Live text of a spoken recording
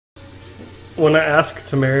When I ask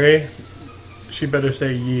to marry, she better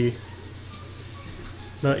say ye.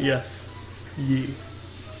 Not yes. Ye.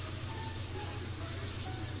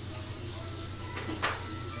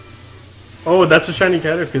 Oh, that's a shiny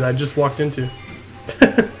Caterpie that I just walked into.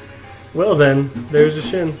 Well then, there's a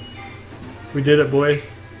Shin. We did it,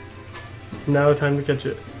 boys. Now time to catch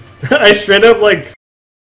it. I straight up like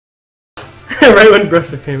right when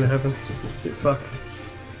Bressa came to heaven. Get fucked.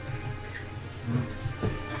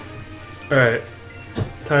 Alright.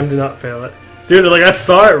 Time to not fail it. Dude, like I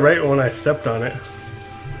saw it right when I stepped on it.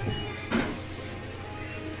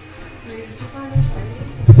 Wait, did you find a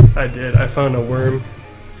shiny? I did. I found a worm.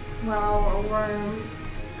 Wow, a worm.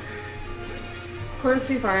 Of course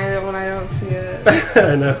you find it when I don't see it.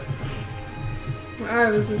 I know.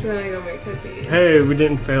 I was just gonna go make cookies. Hey, we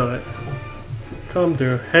didn't fail it. Come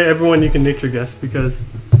through. Hey everyone, you can nature guess because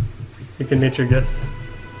you can nature guess.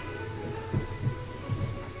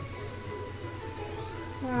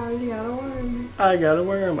 Wow, you got a worm. I got a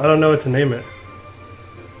worm. I don't know what to name it.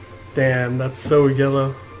 Damn, that's so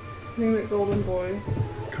yellow. Name it Golden Boy.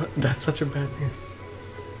 That's such a bad name.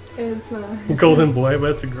 It's not. Golden Boy,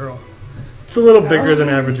 but it's a girl. It's a little bigger than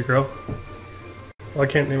average girl. Well, I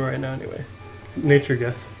can't name it right now anyway. Nature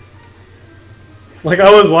guess. Like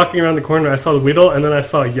I was walking around the corner, I saw the Weedle, and then I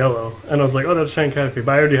saw yellow, and I was like, "Oh, that's a shiny Caterpie."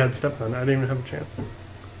 But I already had stepped on it. I didn't even have a chance.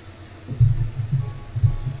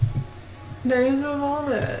 No, you have to evolve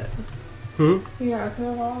it. Hmm. You have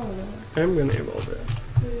to evolve it. I'm gonna evolve it.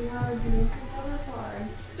 So you gotta do butterfly.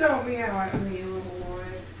 Don't meow at me, little boy.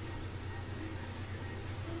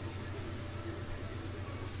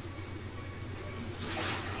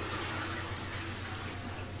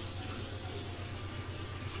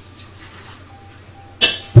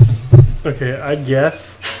 Okay, I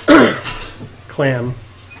guess clam.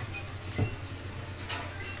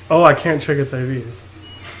 Oh, I can't check its IVs.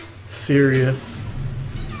 Serious.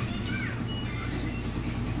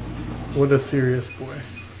 What a serious boy.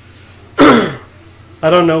 I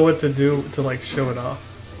don't know what to do to like show it off.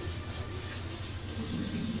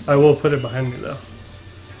 I will put it behind me though.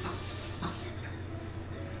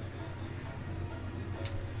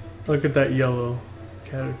 Look at that yellow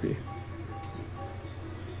Caterpie.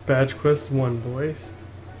 Badge quest 1, boys.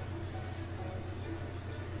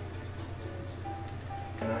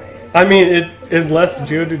 Nice. I mean, unless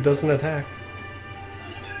Geodude doesn't attack.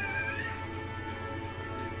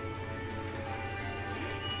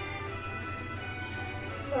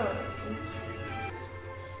 So.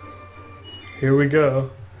 Here we go.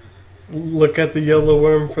 Look at the yellow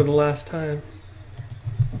worm for the last time.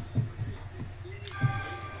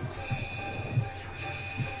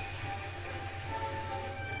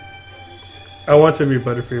 I want to be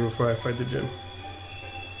Butterfree before I fight the gym.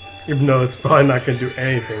 Even though it's probably not going to do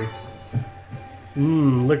anything.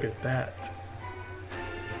 Look at that.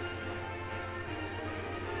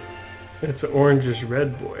 It's an orangish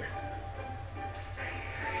red boy.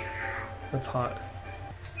 That's hot.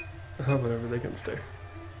 Oh, whatever, they can stay.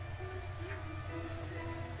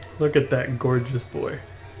 Look at that gorgeous boy.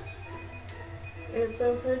 It's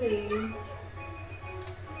so pretty.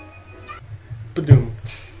 Badoom.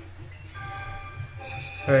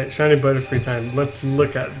 Alright, shiny Butterfree time. Let's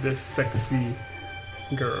look at this sexy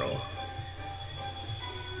girl.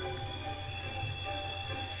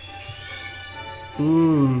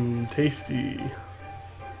 Tasty.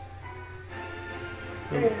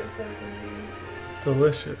 It is so pretty.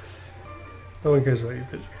 Delicious. No one cares about you,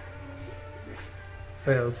 Pidgey.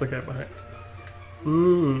 Oh yeah, let's look at it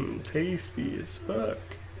behind. Tasty as fuck.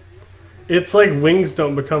 It's like wings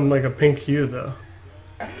don't become like a pink hue though.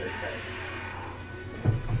 After 6.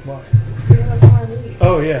 Why? Yeah, that's what I need.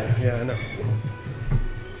 Oh yeah, I know.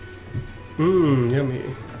 Yummy.